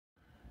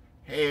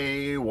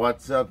Hey,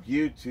 what's up,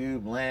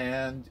 YouTube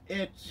land?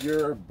 It's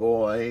your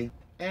boy,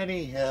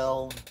 Eddie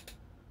Hill,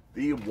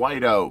 the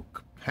White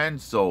Oak,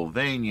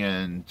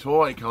 Pennsylvanian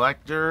toy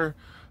collector,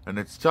 and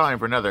it's time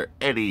for another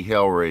Eddie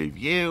Hill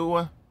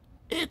review.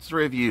 It's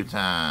review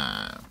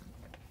time,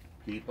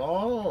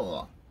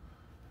 people.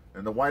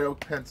 And the White Oak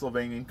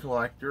Pennsylvanian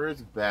collector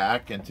is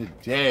back, and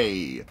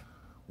today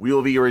we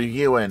will be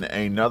reviewing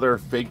another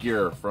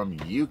figure from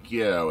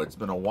Yugioh. It's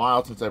been a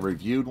while since I've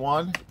reviewed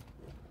one.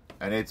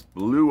 And it's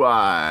Blue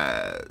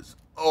Eyes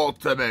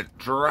Ultimate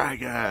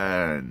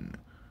Dragon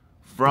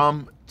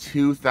from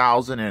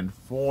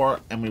 2004.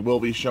 And we will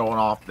be showing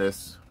off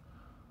this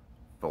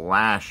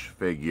Flash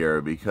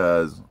figure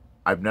because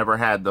I've never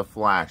had the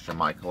Flash in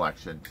my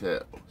collection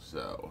too.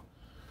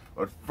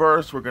 But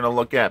first we're going to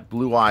look at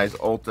Blue Eyes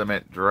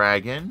Ultimate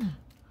Dragon.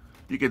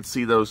 You can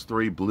see those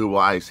three Blue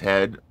Eyes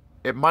head.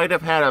 It might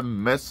have had a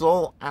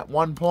missile at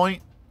one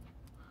point,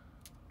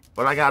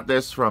 but I got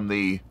this from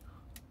the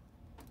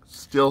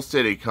Steel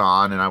City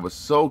Con, and I was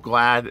so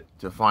glad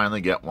to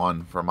finally get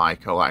one for my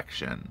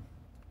collection.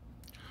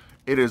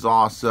 It is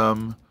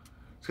awesome.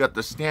 It's got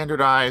the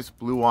standardized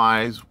Blue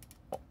Eyes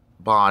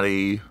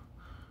body,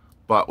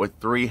 but with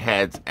three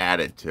heads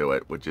added to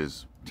it, which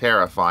is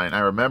terrifying. I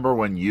remember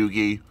when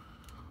Yugioh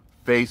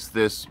faced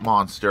this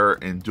monster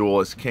in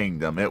Duelist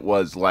Kingdom. It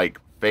was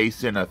like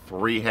facing a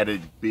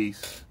three-headed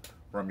beast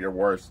from your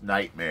worst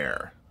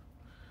nightmare.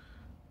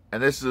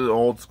 And this is an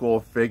old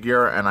school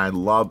figure, and I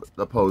love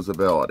the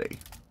posability.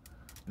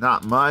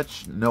 Not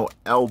much, no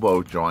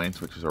elbow joints,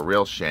 which is a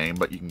real shame,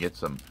 but you can get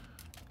some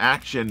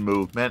action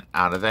movement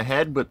out of the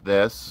head with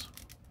this.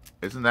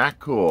 Isn't that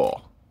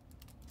cool?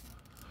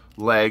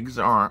 Legs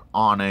are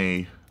on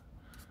a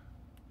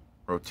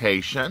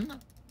rotation.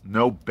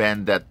 No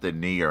bend at the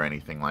knee or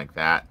anything like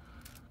that,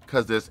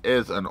 because this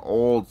is an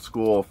old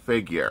school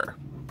figure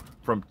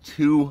from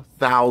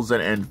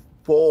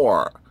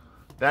 2004.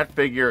 That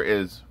figure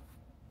is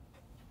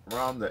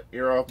around the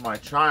era of my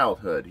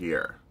childhood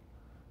here,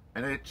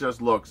 and it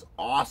just looks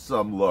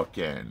awesome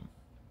looking.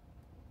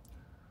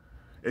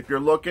 If you're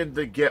looking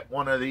to get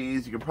one of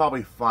these, you can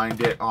probably find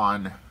it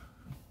on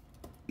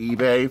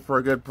eBay for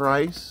a good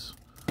price,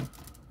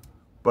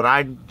 but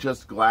I'm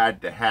just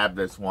glad to have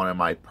this one in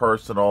my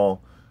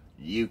personal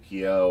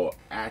Yugioh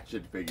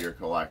action figure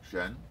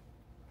collection.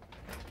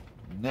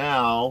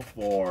 Now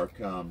for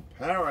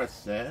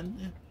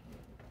comparison,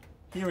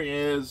 here he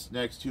is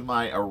next to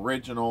my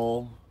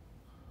original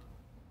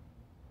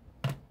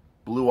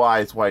Blue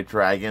Eyes White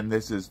Dragon.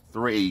 This is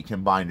three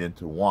combined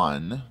into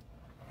one.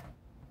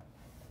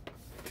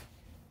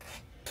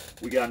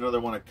 We got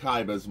another one of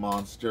Kaiba's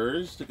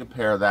monsters to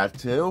compare that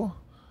to.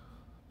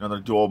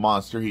 Another dual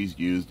monster he's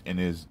used in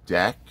his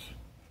deck.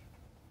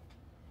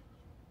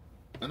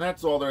 And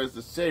that's all there is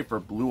to say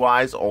for Blue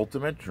Eyes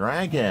Ultimate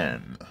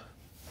Dragon.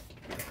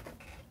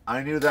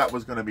 I knew that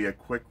was going to be a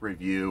quick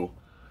review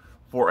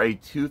for a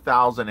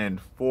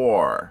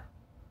 2004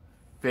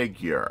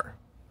 figure.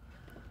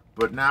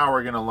 But now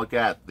we're going to look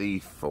at the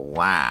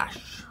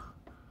Flash.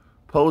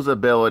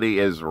 Posability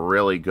is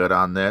really good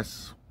on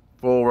this.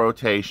 Full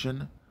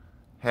rotation.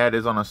 Head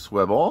is on a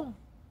swivel.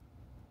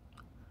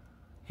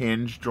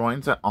 Hinge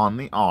joints on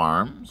the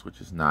arms,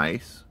 which is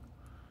nice.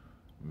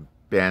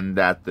 Bend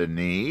at the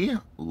knee.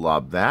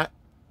 Love that.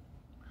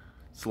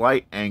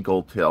 Slight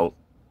ankle tilt,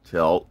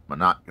 but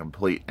not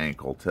complete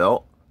ankle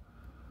tilt.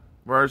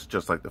 Reverse,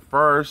 just like the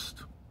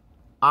first.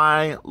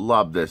 I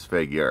love this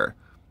figure.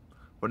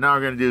 But now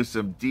we're going to do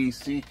some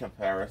DC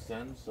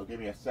comparisons, so give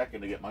me a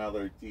second to get my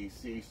other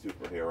DC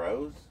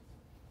superheroes.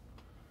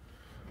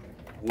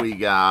 We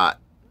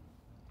got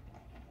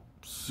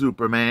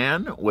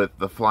Superman with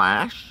the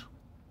Flash,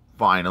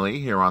 finally,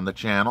 here on the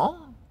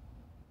channel.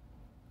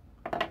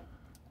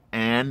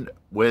 And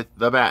with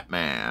the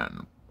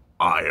Batman.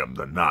 I am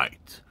the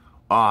Knight.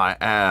 I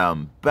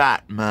am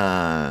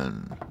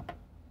Batman.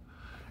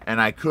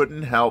 And I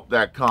couldn't help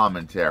that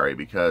commentary,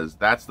 because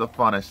that's the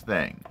funnest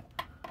thing.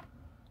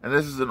 And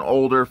this is an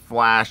older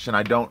Flash, and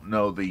I don't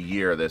know the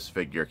year this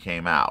figure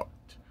came out.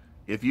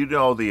 If you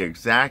know the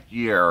exact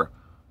year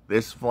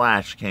this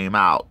Flash came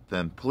out,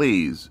 then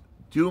please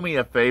do me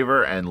a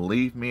favor and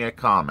leave me a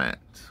comment.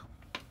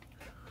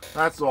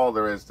 That's all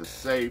there is to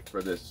say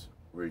for this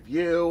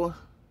review.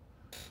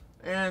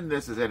 And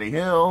this is Eddie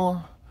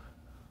Hill,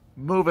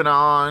 moving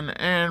on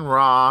and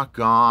rock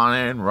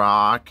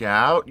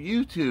out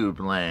YouTube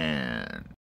land.